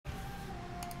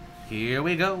Here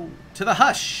we go to the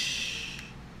Hush.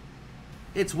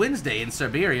 It's Wednesday in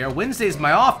Siberia. Wednesday's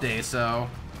my off day, so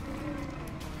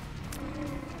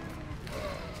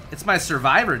it's my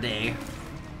Survivor day,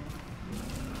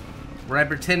 where I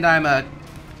pretend I'm a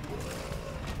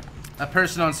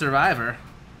person on Survivor.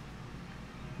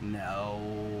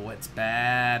 No, it's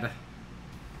bad.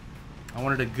 I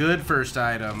wanted a good first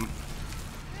item.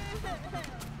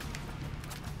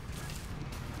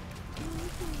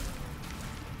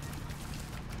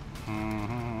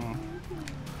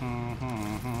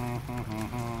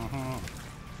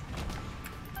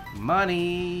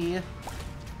 Money.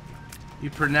 You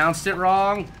pronounced it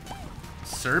wrong.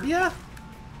 Serbia?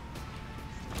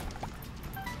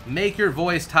 Make your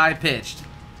voice high-pitched.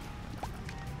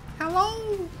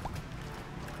 Hello.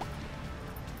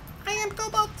 I am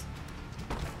Cobalt.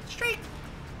 Straight.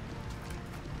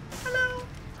 Hello.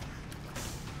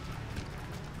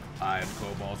 I am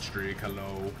Cobalt Streak.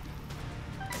 Hello.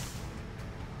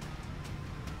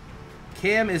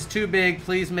 Cam is too big.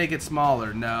 Please make it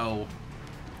smaller. No.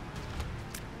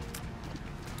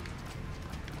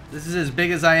 This is as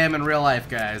big as I am in real life,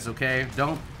 guys, okay?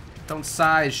 Don't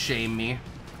size shame me.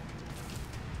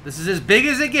 This is as big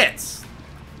as it gets.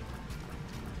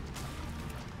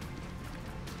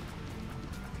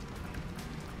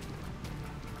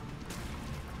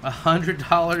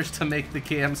 $100 to make the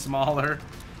cam smaller.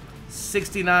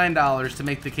 $69 to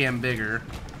make the cam bigger.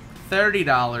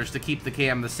 $30 to keep the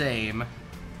cam the same.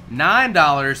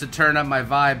 $9 to turn up my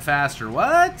vibe faster.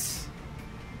 What?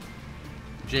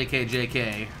 JK,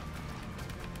 JK.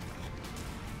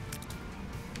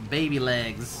 Baby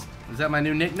legs. Is that my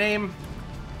new nickname?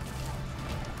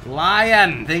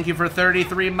 Lion, thank you for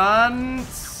 33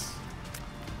 months.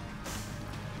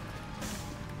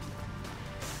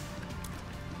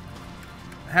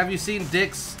 Have you seen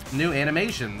Dick's new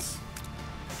animations?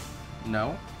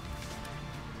 No.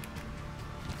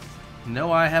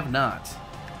 No, I have not.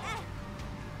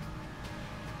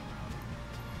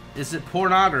 Is it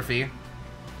pornography?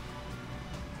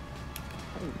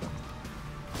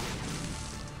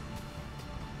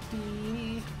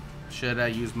 Should I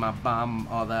use my bomb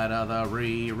or that other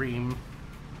ream?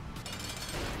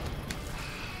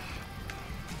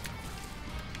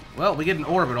 Well, we get an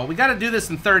orbital. We gotta do this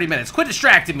in 30 minutes. Quit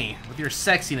distracting me with your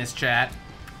sexiness, chat.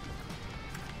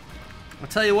 I'll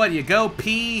tell you what, you go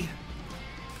pee,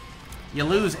 you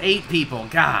lose 8 people.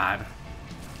 God.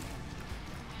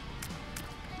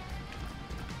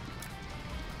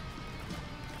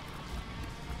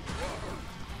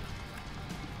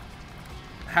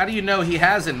 How do you know he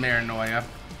hasn't Maranoia?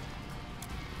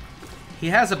 He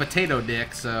has a potato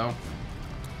dick, so...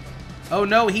 Oh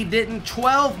no, he didn't.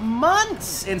 12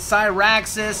 months! And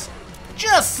Cyraxis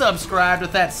just subscribed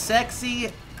with that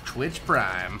sexy Twitch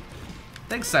Prime.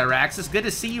 Thanks, Cyraxis. Good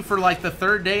to see you for like the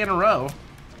 3rd day in a row.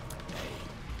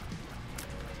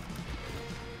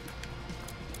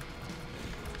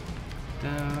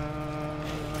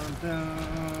 Dun, dun.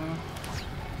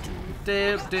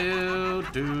 Do, do,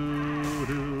 do,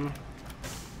 do.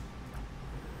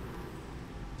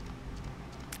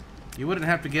 You wouldn't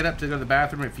have to get up to go to the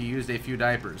bathroom if you used a few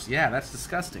diapers. Yeah, that's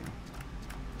disgusting.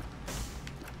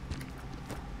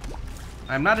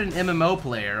 I'm not an MMO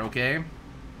player, okay?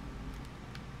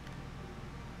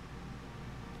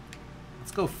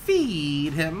 Let's go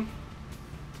feed him.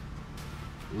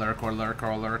 Lurkor,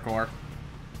 Lurkor, Lurkor.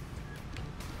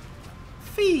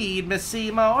 Feed me,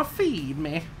 Seymour, feed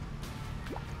me.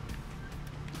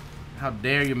 How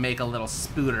dare you make a little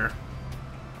spooter.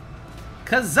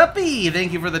 Kazuppy,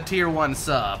 thank you for the tier 1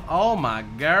 sub. Oh my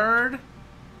god.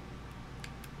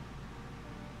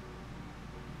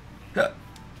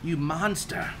 You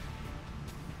monster.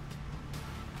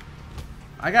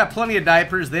 I got plenty of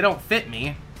diapers, they don't fit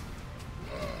me.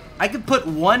 I could put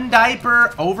 1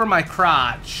 diaper over my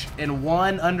crotch and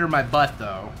 1 under my butt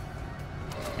though.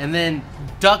 And then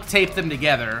duct tape them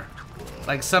together.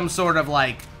 Like some sort of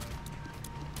like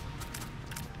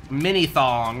mini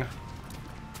thong.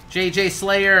 JJ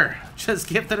Slayer just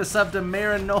gifted a sub to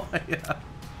Maranoia.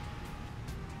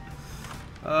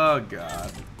 Oh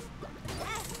god.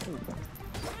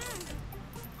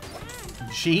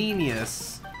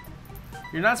 Genius.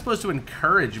 You're not supposed to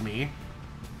encourage me.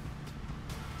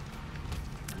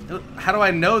 How do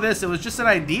I know this? It was just an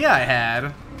idea I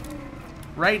had.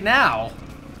 Right now.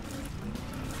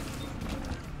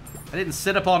 I didn't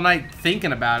sit up all night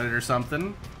thinking about it or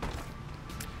something.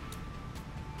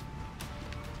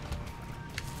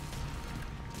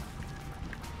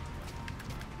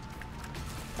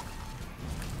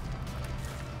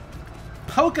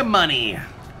 Pokemoney.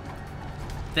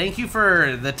 Thank you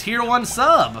for the tier 1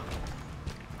 sub.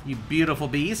 You beautiful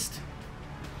beast.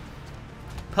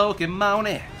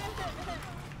 Pokemon.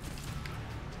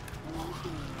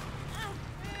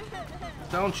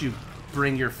 Don't you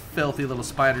bring your filthy little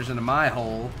spiders into my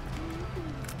hole.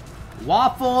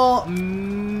 Waffle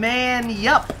man,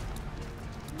 yup.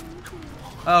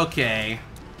 Okay.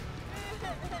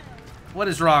 What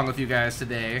is wrong with you guys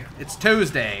today? It's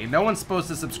Tuesday. No one's supposed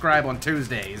to subscribe on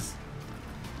Tuesdays.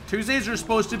 Tuesdays are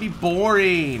supposed to be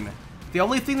boring. The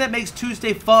only thing that makes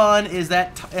Tuesday fun is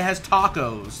that it has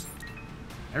tacos.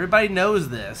 Everybody knows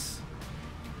this.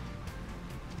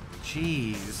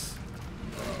 Jeez.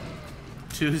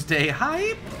 Tuesday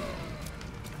hype?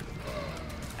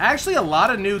 Actually, a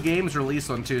lot of new games release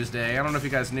on Tuesday. I don't know if you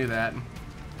guys knew that.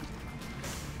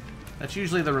 That's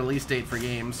usually the release date for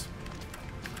games.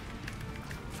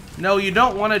 No, you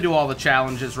don't want to do all the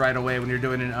challenges right away when you're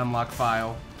doing an unlock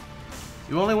file.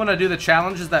 You only want to do the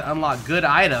challenges that unlock good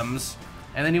items,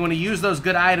 and then you want to use those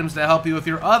good items to help you with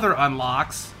your other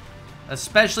unlocks,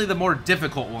 especially the more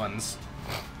difficult ones.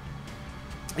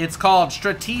 It's called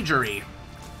strategery.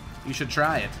 You should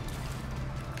try it.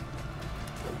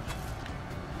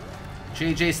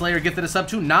 JJ Slayer gifted us up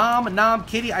to Nom Nom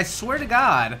Kitty. I swear to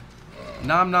God,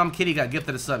 Nom Nom Kitty got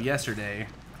gifted us up yesterday.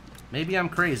 Maybe I'm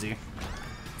crazy.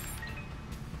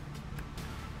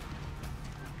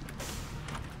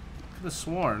 Could have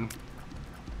sworn.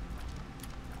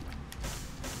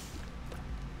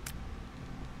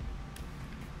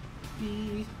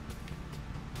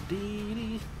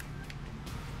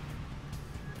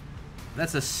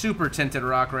 That's a super tinted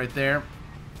rock right there.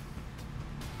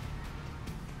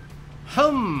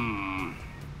 Hum.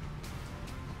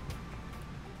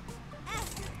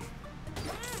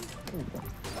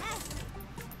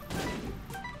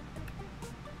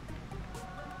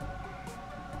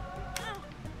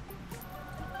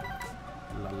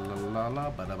 La la la la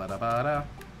ba da ba da ba da.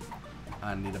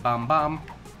 I need a bomb.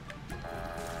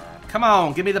 Come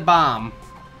on, give me the bomb.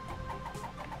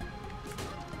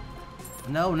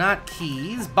 No, not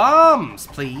keys. Bombs,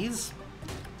 please.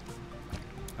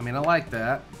 I mean, I like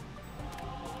that.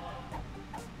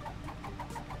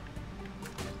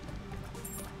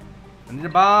 I need a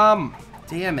bomb.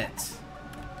 Damn it.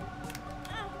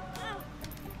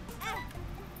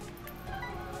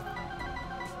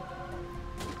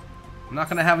 I'm not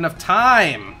gonna have enough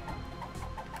time.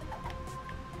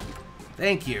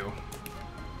 Thank you.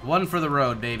 One for the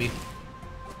road, baby.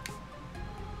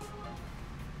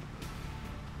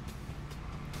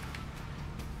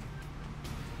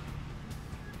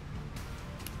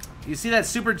 You see that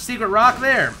super secret rock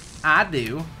there? I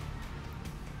do.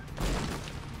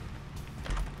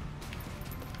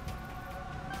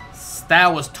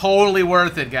 That was totally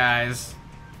worth it, guys.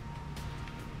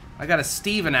 I got a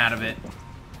Steven out of it.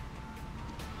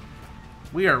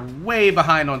 We are way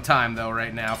behind on time, though,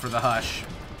 right now for the Hush.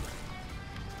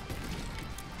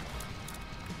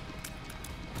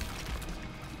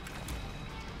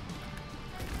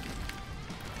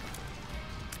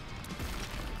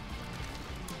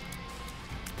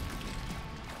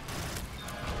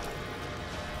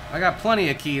 I got plenty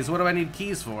of keys. What do I need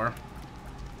keys for?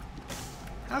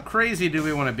 How crazy do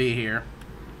we want to be here?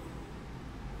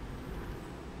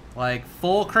 Like,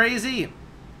 full crazy?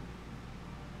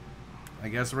 I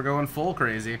guess we're going full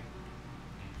crazy.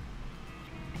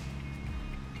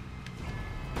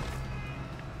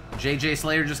 JJ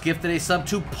Slayer just gifted a sub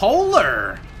to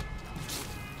Polar!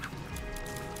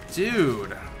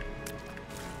 Dude.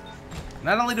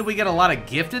 Not only did we get a lot of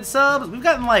gifted subs, we've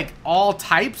gotten, like, all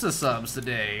types of subs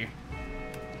today.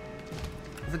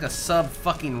 It's like a sub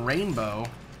fucking rainbow.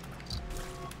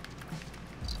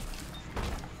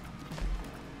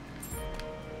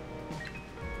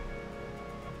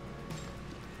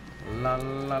 La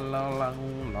la la la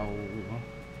la.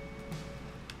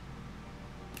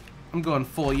 I'm going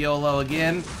full YOLO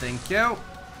again. Thank you.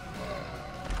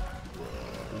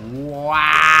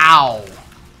 Wow.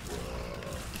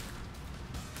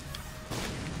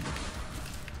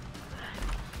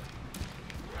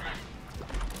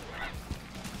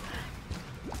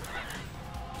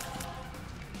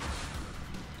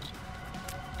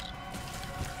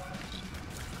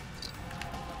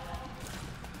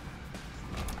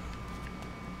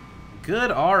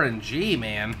 Good RNG,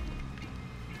 man.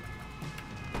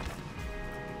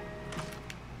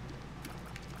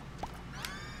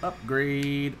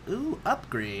 Upgrade. Ooh,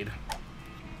 upgrade.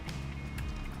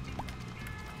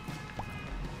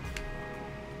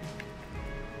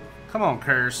 Come on,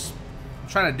 Curse. I'm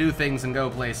trying to do things and go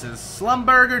places.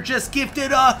 Slumburger just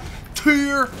gifted a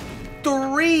tier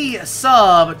 3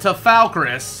 sub to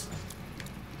Falcris.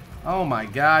 Oh my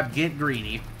god, get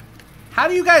greedy. How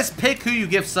do you guys pick who you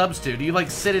give subs to? Do you like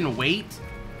sit and wait?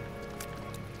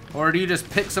 Or do you just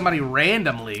pick somebody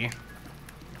randomly?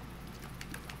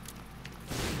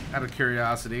 Out of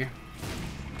curiosity.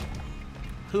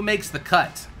 Who makes the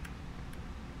cut?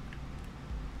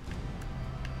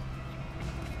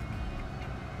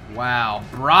 Wow.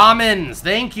 Brahmins,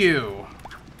 thank you.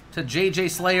 To JJ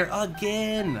Slayer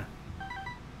again.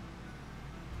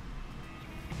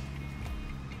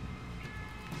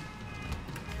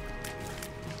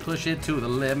 Push it to the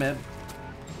limit.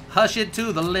 Hush it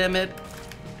to the limit.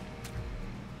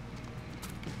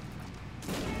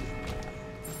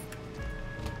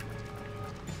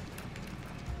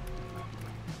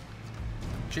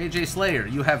 JJ Slayer,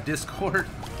 you have Discord?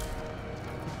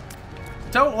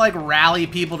 Don't, like, rally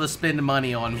people to spend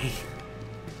money on me.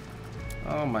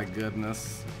 Oh my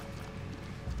goodness.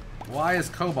 Why is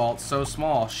Cobalt so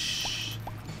small? Shh.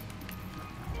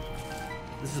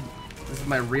 This is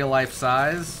my real life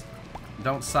size.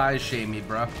 Don't size shame me,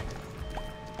 bruh.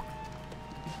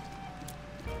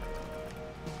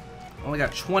 Only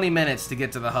got 20 minutes to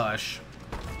get to the hush.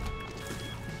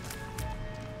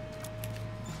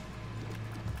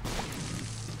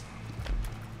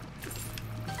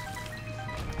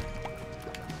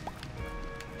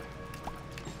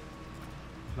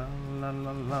 La la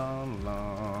la la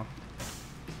la.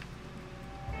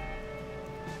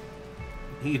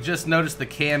 You just noticed the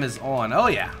cam is on. Oh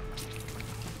yeah.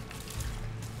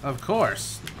 Of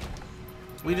course.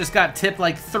 We just got tipped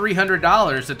like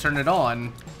 $300 to turn it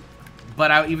on.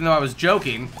 But even though I was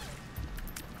joking,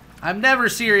 I'm never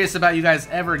serious about you guys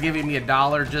ever giving me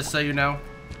 $1, just so you know.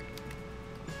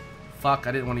 Fuck,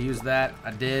 I didn't want to use that.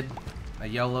 I did. I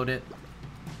YOLO'd it.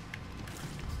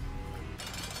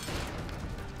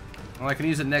 Well, I can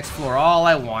use it next floor all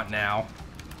I want now.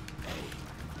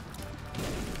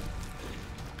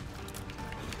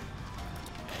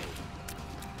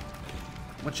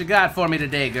 What you got for me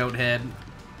today, Goathead?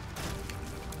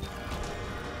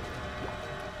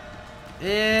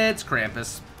 It's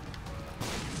Krampus.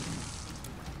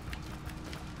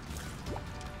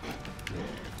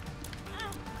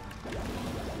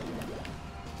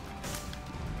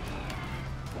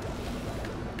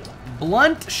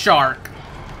 Blunt shark.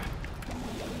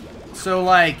 So,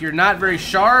 like, you're not very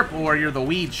sharp, or you're the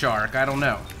weed shark. I don't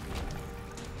know.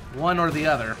 One or the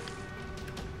other.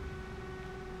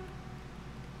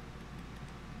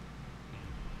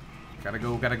 Gotta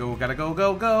go, gotta go, gotta go,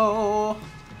 go, go.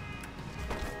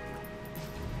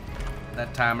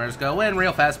 That timer's going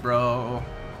real fast, bro.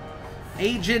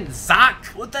 Agent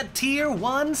Zoc with a tier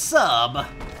 1 sub.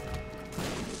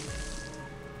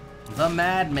 The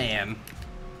Madman.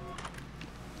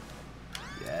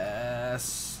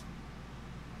 Yes.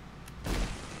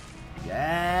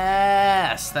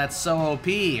 Yes, that's so OP.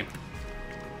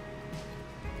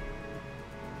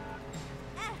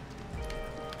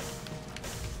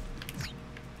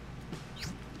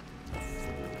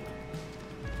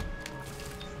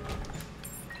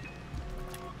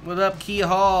 What up, Key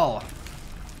Hall?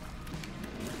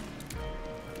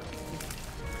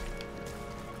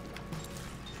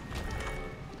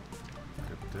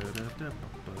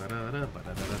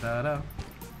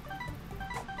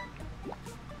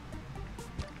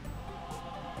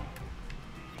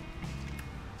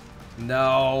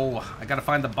 No, I gotta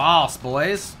find the boss,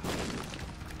 boys.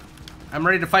 I'm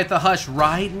ready to fight the Hush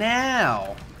right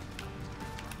now.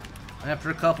 After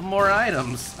a couple more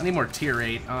items. I need more tier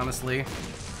 8, honestly.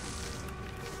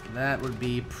 That would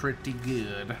be pretty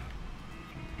good.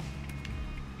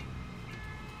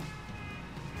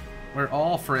 We're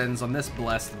all friends on this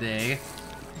blessed day.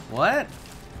 What?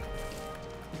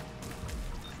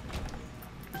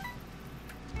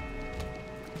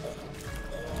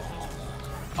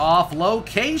 Off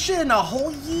location, a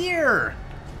whole year.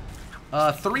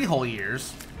 3 whole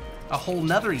years. A whole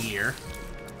nother year.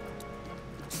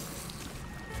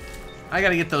 I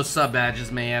gotta get those sub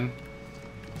badges, man.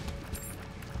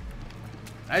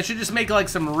 I should just make like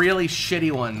some really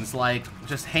shitty ones, like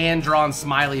just hand-drawn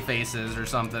smiley faces or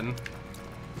something.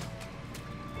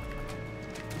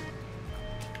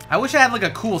 I wish I had like a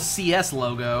cool CS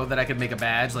logo that I could make a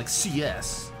badge, like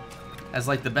CS, as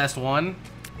like the best one.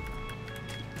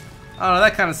 Oh,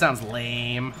 that kind of sounds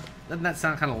lame. Doesn't that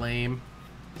sound kind of lame?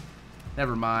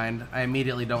 Never mind. I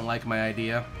immediately don't like my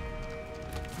idea.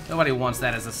 Nobody wants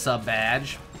that as a sub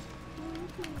badge.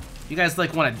 You guys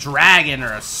like want a dragon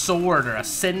or a sword or a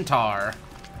centaur.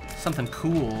 Something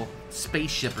cool.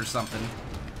 Spaceship or something.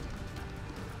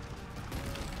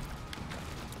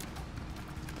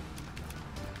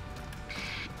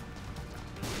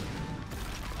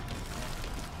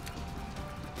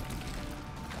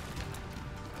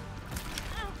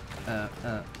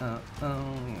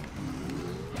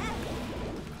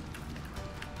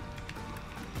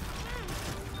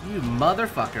 You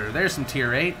motherfucker. There's some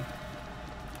tier 8.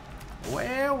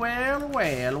 Well, well,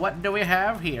 well. What do we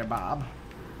have here, Bob?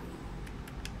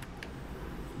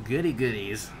 Goody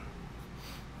goodies.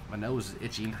 My nose is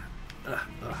itching. Ugh,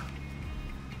 ugh.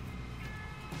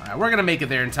 Alright, we're gonna make it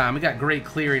there in time. We got great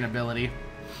clearing ability.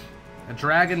 A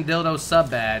dragon dildo sub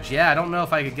badge. Yeah, I don't know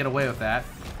if I could get away with that.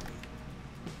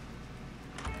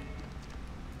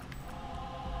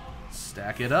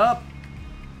 Stack it up.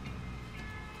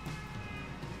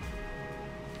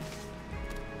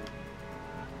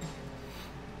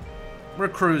 We're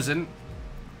cruising.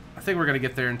 I think we're gonna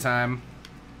get there in time.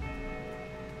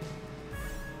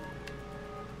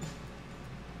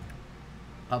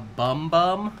 A bum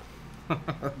bum?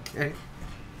 Okay.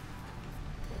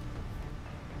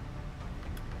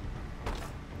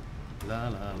 La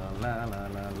la la la la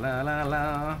la la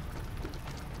la.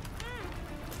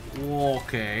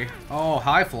 Okay. Oh,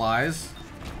 high flies.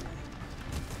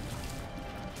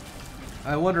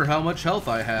 I wonder how much health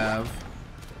I have.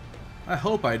 I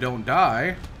hope I don't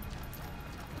die.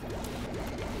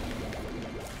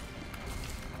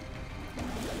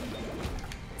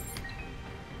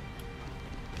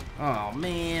 Oh,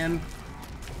 man.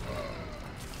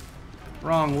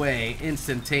 Wrong way,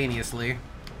 instantaneously.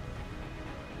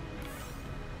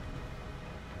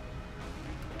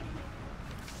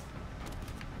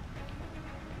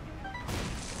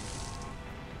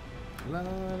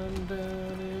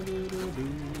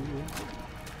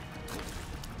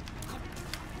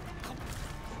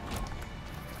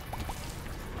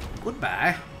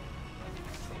 Goodbye.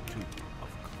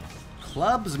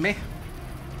 Clubs me.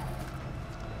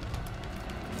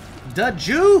 Da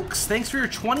Jukes! Thanks for your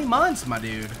 20 months, my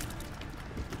dude.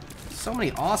 So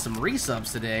many awesome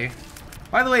resubs today.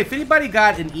 By the way, if anybody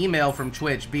got an email from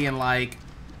Twitch being like,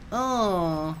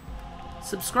 oh,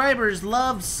 subscribers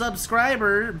love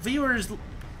streamers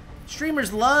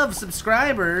love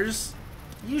subscribers,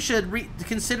 you should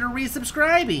consider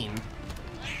resubscribing.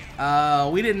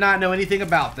 We did not know anything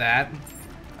about that.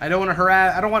 I don't want to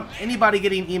I don't want anybody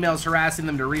getting emails harassing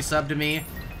them to resub to me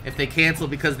if they cancel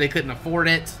because they couldn't afford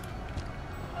it.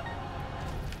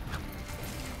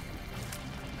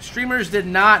 Streamers did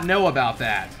not know about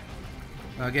that.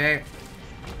 Okay?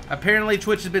 Apparently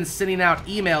Twitch has been sending out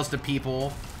emails to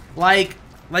people like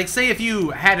say if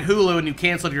you had Hulu and you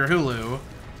canceled your Hulu,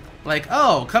 like,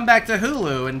 oh, come back to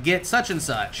Hulu and get such and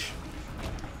such.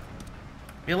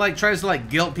 It like tries to like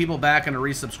guilt people back into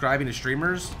resubscribing to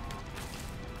streamers.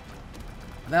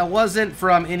 That wasn't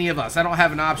from any of us. I don't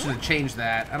have an option to change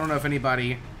that. I don't know if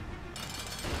anybody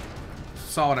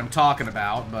saw what I'm talking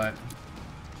about, but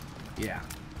yeah.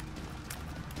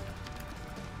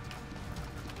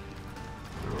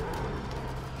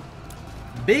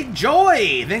 Big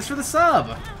Joy! Thanks for the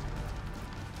sub!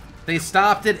 They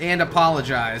stopped it and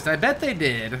apologized. I bet they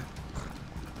did.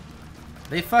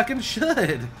 They fucking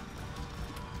should.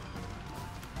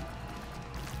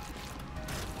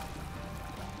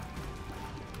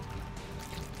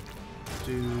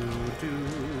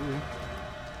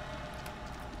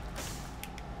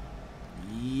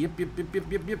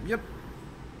 Yep.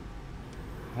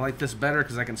 I like this better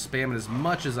because I can spam it as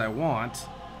much as I want.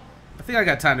 I think I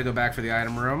got time to go back for the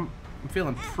item room. I'm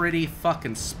feeling pretty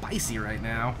fucking spicy right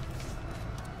now.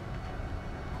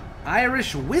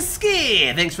 Irish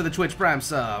Whiskey! Thanks for the Twitch Prime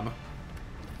sub.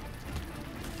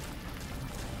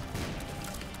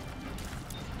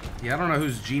 Yeah, I don't know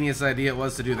whose genius idea it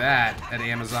was to do that at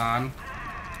Amazon.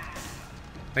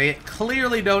 They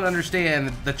clearly don't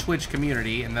understand the Twitch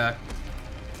community and the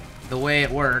way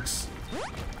it works.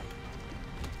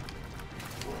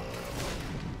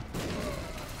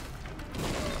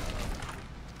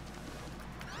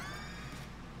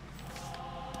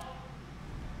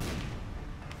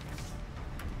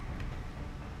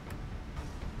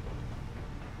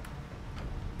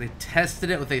 They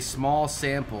tested it with a small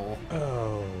sample.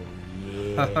 Oh,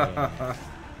 yeah.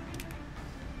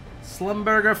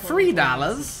 Slumburger,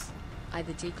 $3.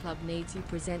 The D Club needs you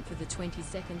present for the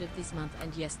 22nd of this month,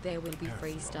 and yes, there will be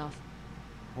free stuff.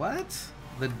 What?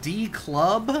 The D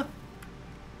Club?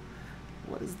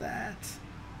 What is that?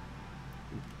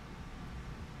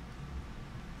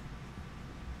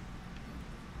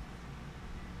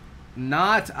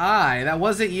 Not I. That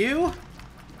wasn't you?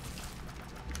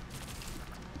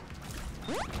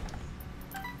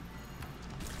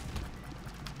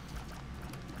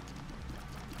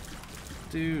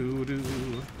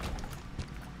 Doo-doo.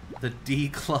 The D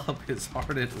Club is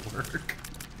hard at work.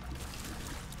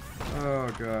 Oh,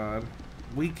 God.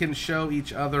 We can show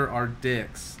each other our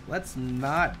dicks. Let's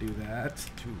not do that.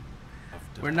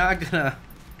 We're not gonna...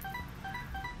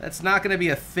 That's not gonna be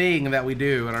a thing that we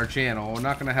do on our channel. We're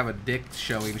not gonna have a dick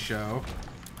showing show.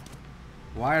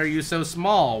 Why are you so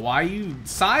small? Why are you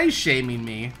size shaming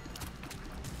me?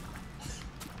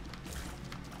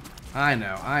 I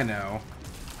know, I know.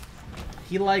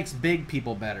 He likes big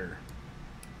people better.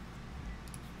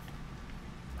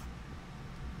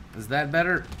 Is that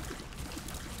better?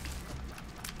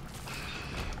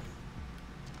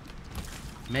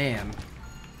 Man.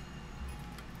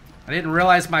 I didn't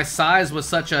realize my size was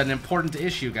such an important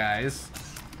issue, guys.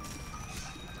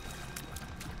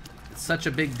 It's such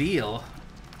a big deal.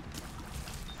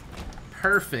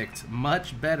 Perfect.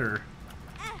 Much better.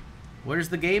 Where's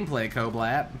the gameplay,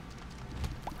 Cobalt?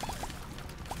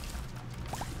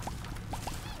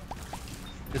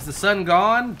 Is the sun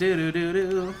gone?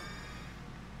 Do-do-do-do.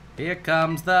 Here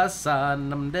comes the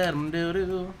sun.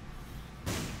 Do-do-do-do.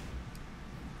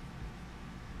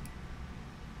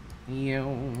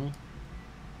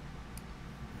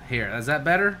 Here, is that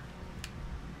better?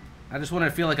 I just want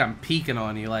to feel like I'm peeking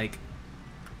on you, like...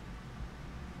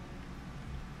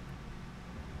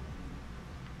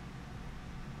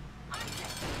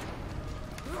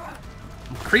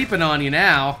 I'm creeping on you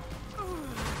now.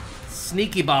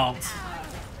 Sneaky Bolt.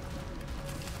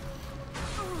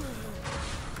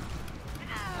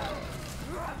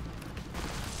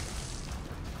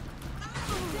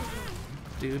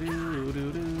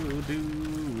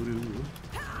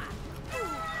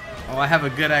 Oh, I have a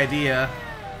good idea.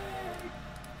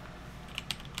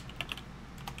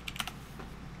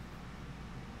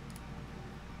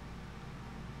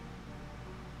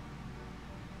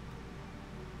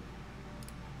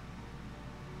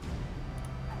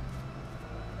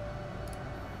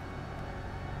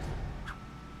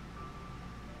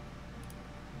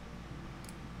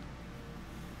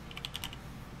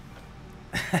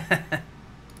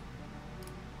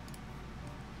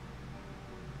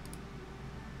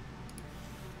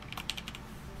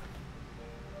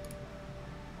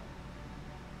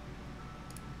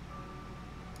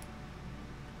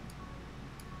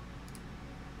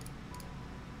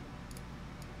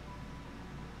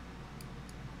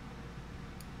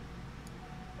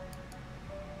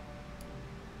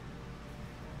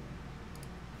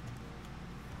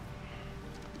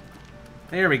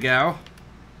 There we go.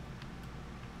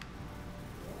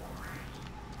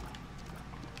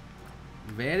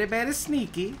 Very, very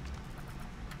sneaky.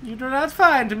 You do not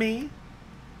find me.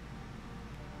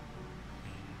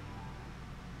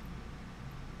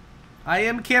 I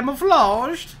am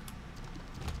camouflaged.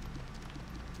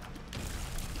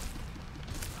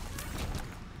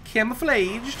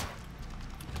 Camouflaged.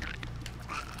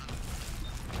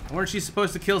 Weren't you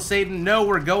supposed to kill Satan? No,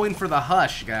 we're going for the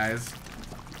hush, guys.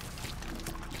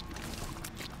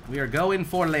 We are going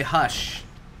for le hush.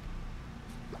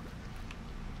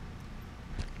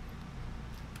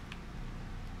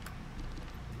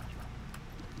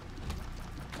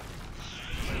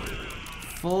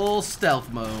 Full stealth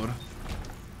mode.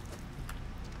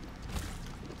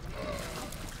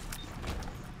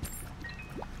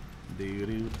 Do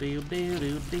do do do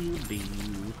do do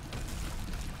do.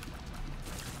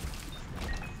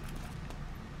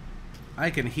 I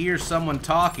can hear someone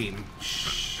talking.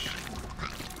 Shh.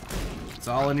 It's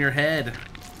all in your head.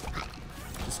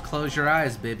 Just close your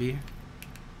eyes, baby.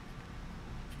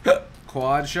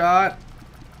 Quad shot?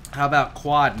 How about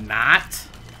quad not?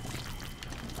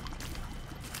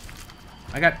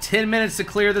 I got 10 minutes to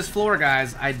clear this floor,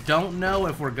 guys. I don't know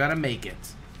if we're gonna make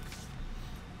it.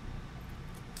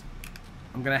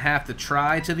 I'm gonna have to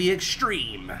try to the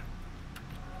extreme.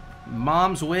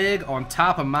 Mom's wig on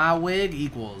top of my wig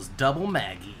equals double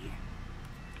Maggie.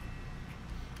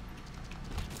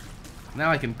 Now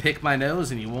I can pick my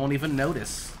nose and you won't even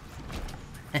notice.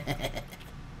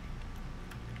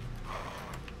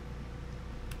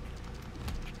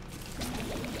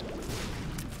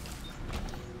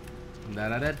 Da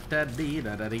da da da dee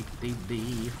da da dee dee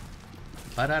dee.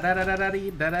 Ba da da da da dee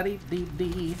da da dee dee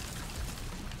dee.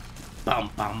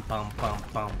 Bum bum bum bum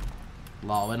bum.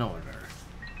 Law and order.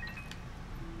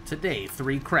 Today,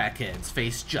 3 crackheads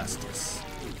face justice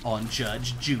on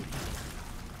Judge Judy.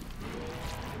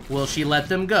 Will she let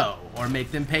them go or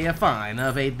make them pay a fine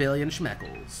of 8 billion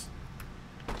schmeckles?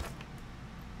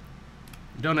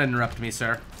 Don't interrupt me,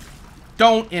 sir.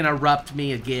 Don't interrupt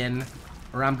me again,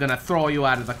 or I'm gonna throw you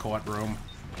out of the courtroom.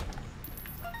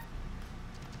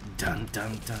 Dun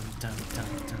dun dun dun dun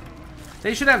dun.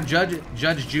 They should have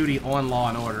Judge Judy on Law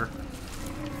and Order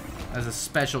as a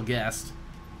special guest.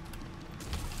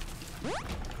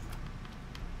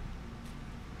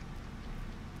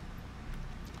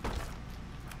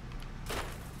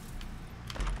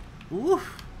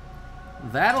 Oof.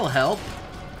 That'll help.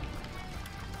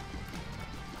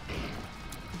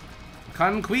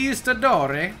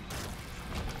 Conquistadore.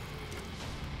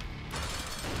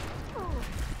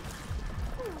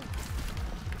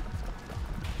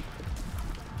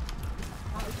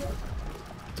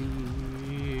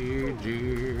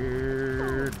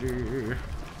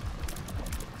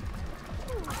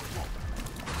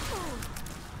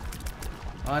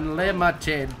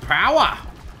 Unlimited power.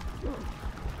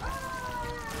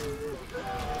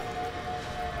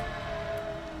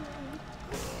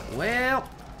 Well,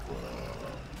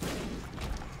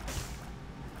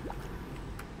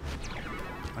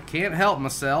 I can't help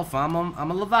myself. I'm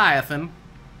a Leviathan.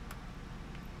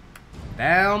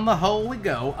 Down the hole we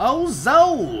go. Oh,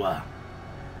 Zoe!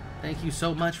 Thank you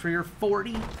so much for your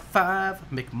 45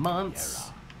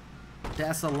 McMonths.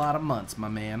 That's a lot of months, my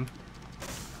man.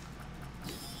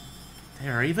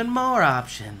 There are even more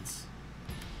options.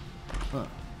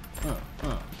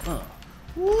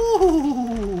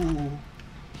 Woo!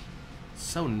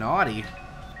 So naughty.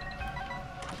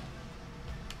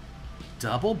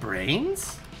 Double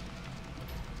brains?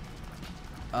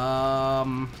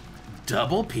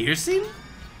 Double piercing?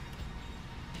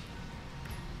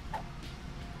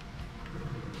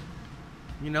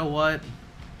 You know what?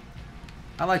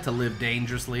 I like to live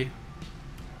dangerously.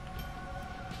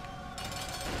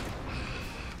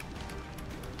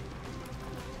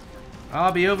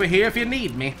 I'll be over here if you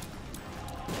need me.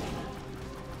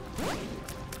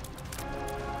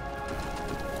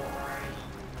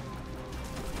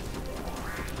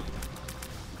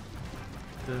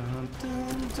 Dun,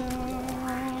 dun, dun.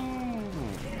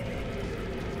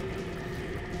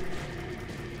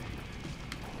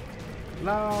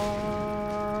 La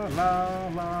la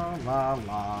la la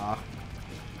la.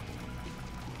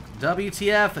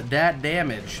 WTF, that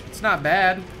damage. It's not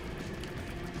bad.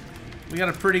 We got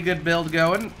a pretty good build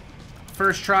going.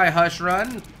 First try Hush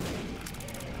Run.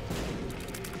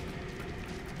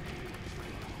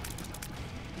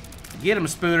 Get him,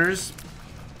 Spooters.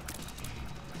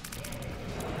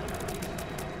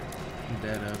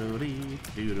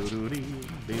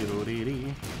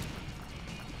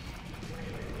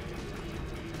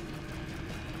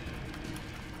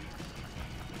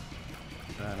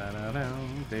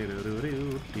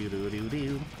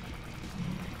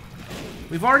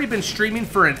 We've already been streaming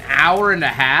for an hour and a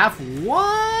half.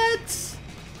 What?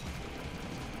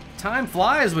 Time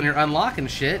flies when you're unlocking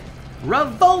shit.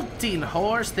 Revolting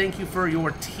Horse, thank you for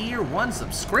your tier 1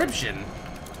 subscription.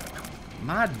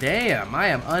 My damn, I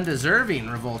am undeserving,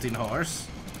 Revolting Horse.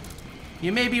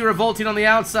 You may be revolting on the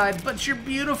outside, but you're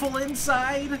beautiful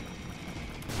inside.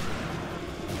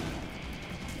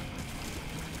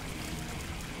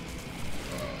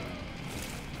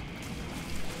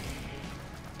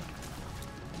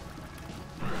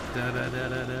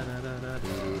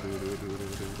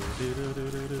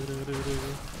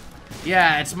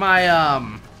 Yeah, it's my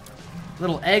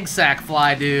little egg sac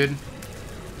fly, dude.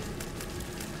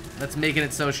 That's making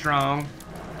it so strong.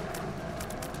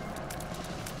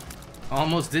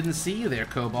 Almost didn't see you there,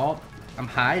 Cobalt. I'm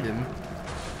hiding.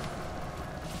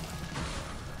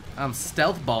 I'm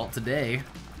stealth bolt today.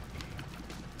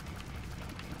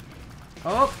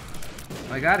 Oh,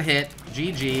 I got hit.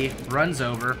 GG. Runs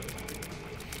over.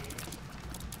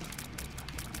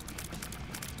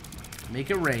 Make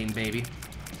it rain, baby.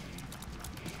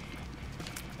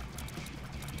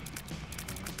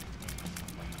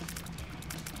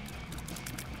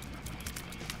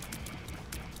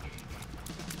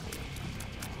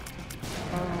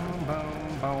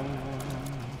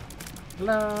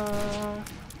 La,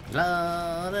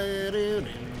 la, da, do, do.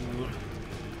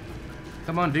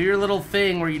 Come on, do your little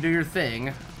thing where you do your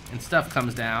thing and stuff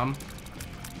comes down.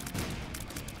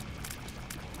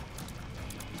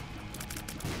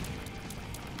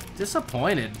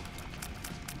 Disappointed.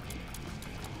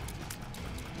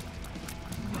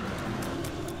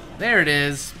 There it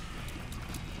is.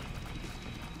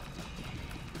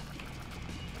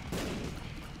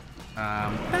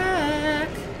 I'm back.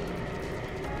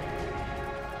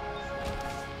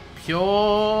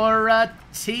 Purity.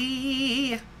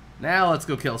 Now let's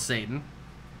go kill Satan.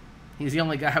 He's the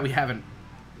only guy we haven't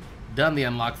done the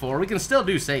unlock for. We can still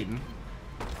do Satan.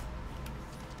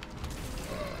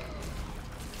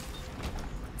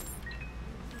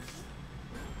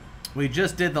 We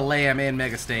just did the Lamb and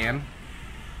Mega Stan.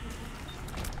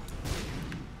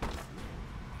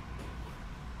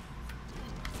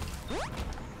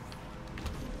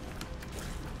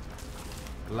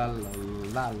 La la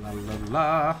la la la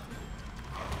la.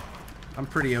 I'm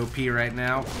pretty OP right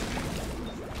now.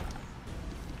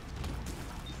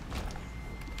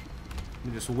 Let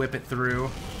me just whip it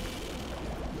through.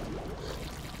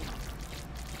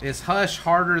 Is Hush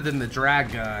harder than the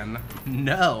drag gun?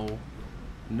 No.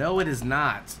 No, it is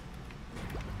not.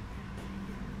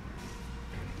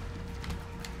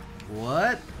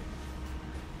 What?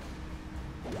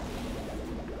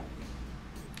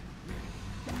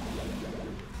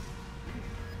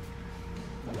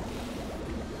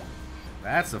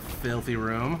 That's a filthy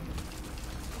room.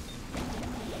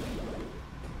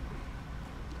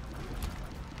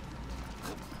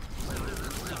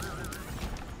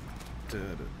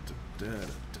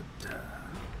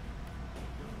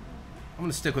 I'm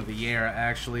gonna stick with the Yara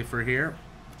actually for here.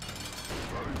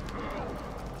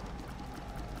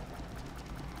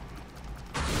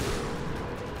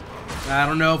 I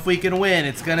don't know if we can win.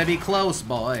 It's gonna be close,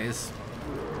 boys.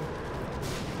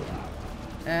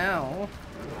 Ow.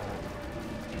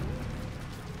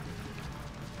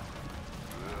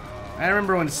 I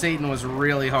remember when Satan was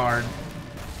really hard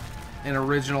in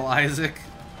original Isaac.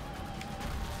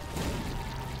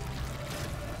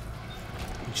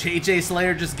 JJ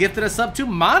Slayer just gifted us up to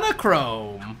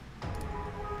Monochrome.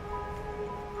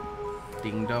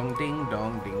 Ding dong, ding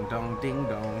dong, ding dong, ding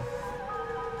dong.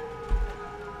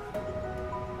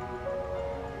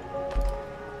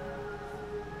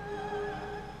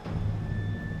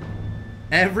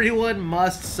 Everyone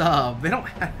must sub. They don't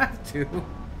have to.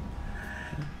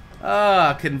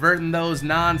 Converting those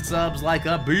non-subs like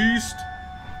a beast.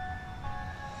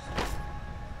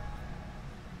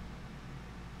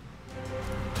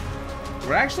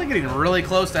 We're actually getting really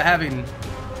close to having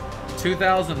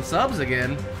 2,000 subs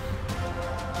again.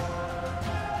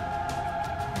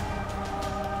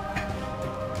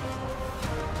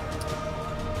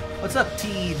 What's up,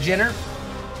 T. Jenner?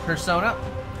 Persona?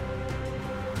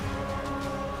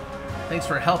 Thanks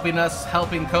for helping us,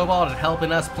 helping Cobalt, and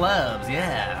helping us plebs.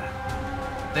 Yeah.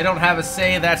 They don't have a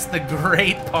say, that's the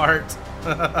great part.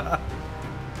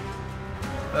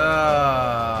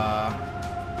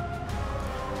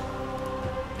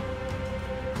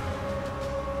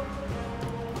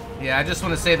 Yeah, I just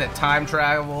want to say that time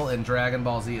travel in Dragon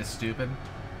Ball Z is stupid.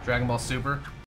 Dragon Ball Super.